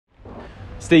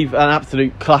Steve, an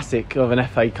absolute classic of an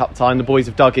FA Cup tie. The boys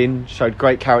have dug in, showed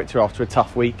great character after a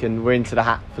tough week, and we're into the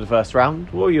hat for the first round.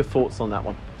 What are your thoughts on that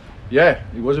one? Yeah,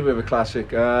 it was a bit of a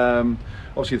classic.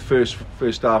 Obviously the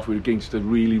first half we were against a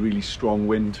really strong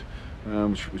wind,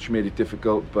 which made it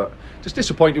difficult, but just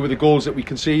disappointed with the goals that we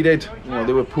conceded.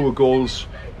 They were poor goals,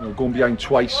 going behind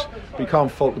twice, but you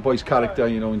can't fault the boys' character,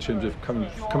 in terms of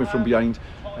coming from behind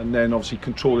and then obviously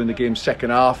controlling the game second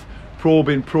half,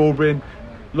 probing,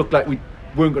 looked like we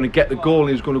weren't going to get the goal and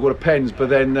it was going to go to pens, but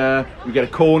then we get a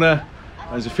corner,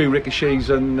 there's a few ricochets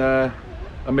and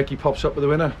Mickey pops up with the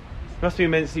winner. You must be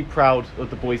immensely proud of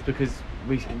the boys, because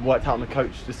we worked out on the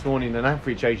coach this morning, an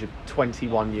average age of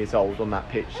 21 years old on that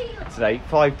pitch today,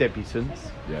 5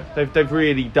 debutants. Yeah. They've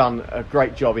really done a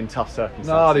great job in tough circumstances.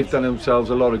 No, they've done themselves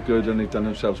a lot of good and they've done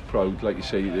themselves proud. Like you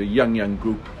say, they're a young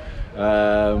group,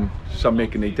 some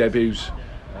making their debuts,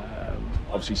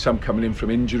 obviously some coming in from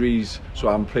injuries, so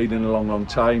I haven't played in a long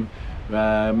time.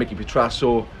 Mickey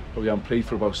Petrasso probably haven't played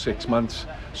for about 6 months.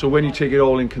 So when you take it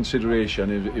all in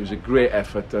consideration, it was a great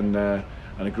effort and a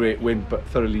great win, but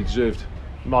thoroughly deserved.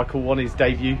 Michael won his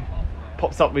debut,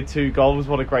 pops up with 2 goals.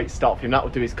 What a great start for him. That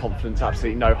will do his confidence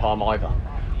absolutely no harm either.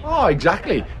 Oh,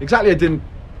 exactly.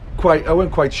 I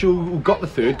weren't quite sure who got the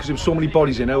third, because there were so many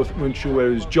bodies in there. I weren't sure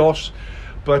whether it was Joss.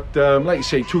 But like you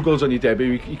say, 2 goals on your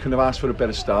debut, you couldn't have asked for a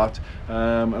better start.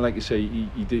 And like you say,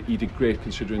 he did great,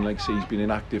 considering, like you say, he's been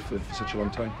inactive for such a long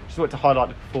time. Just want to highlight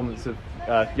the performance of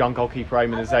young goalkeeper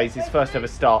Eamon Aziz, his first ever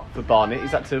start for Barnet.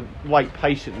 He's had to wait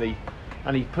patiently,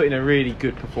 and he put in a really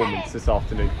good performance this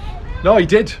afternoon. No, he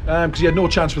did, because he had no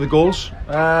chance for the goals.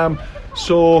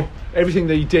 So everything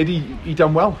that he did, he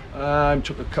done well.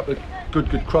 Took a couple of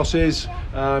good crosses.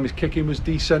 His kicking was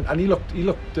decent, and he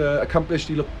looked accomplished.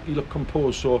 He looked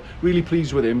composed. So really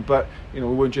pleased with him. But we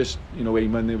weren't just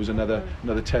Eamon. There was another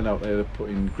 10 out there that put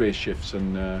in great shifts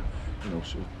and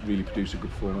so really produced a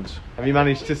good performance. Have you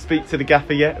managed to speak to the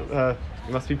gaffer yet?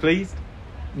 You must be pleased.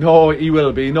 No, he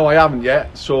will be. No, I haven't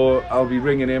yet. So I'll be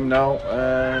ringing him now,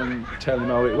 telling him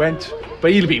how it went.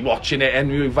 But he'll be watching it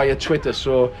anyway via Twitter,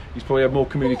 so he's probably had more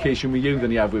communication with you than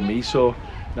he had with me. So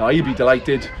no, he'll be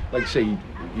delighted. Like I say,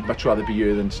 he'd much rather be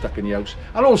here than stuck in the house.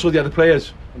 And also the other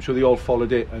players, I'm sure they all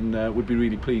followed it and would be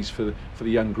really pleased for the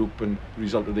young group and the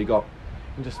result that they got.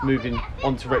 And just moving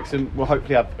on to Wrexham, we'll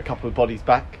hopefully have a couple of bodies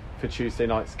back for Tuesday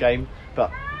night's game, but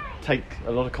take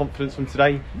a lot of confidence from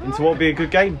today into what will be a good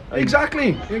game.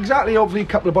 Exactly. Hopefully a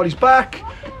couple of bodies back.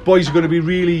 Boys are going to be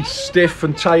really stiff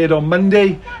and tired on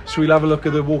Monday, so we'll have a look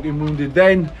at the walking wounded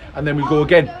then, and then we'll go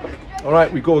again. All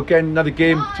right, we go again, another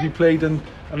game to be played and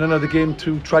another game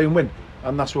to try and win,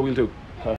 and that's what we'll do.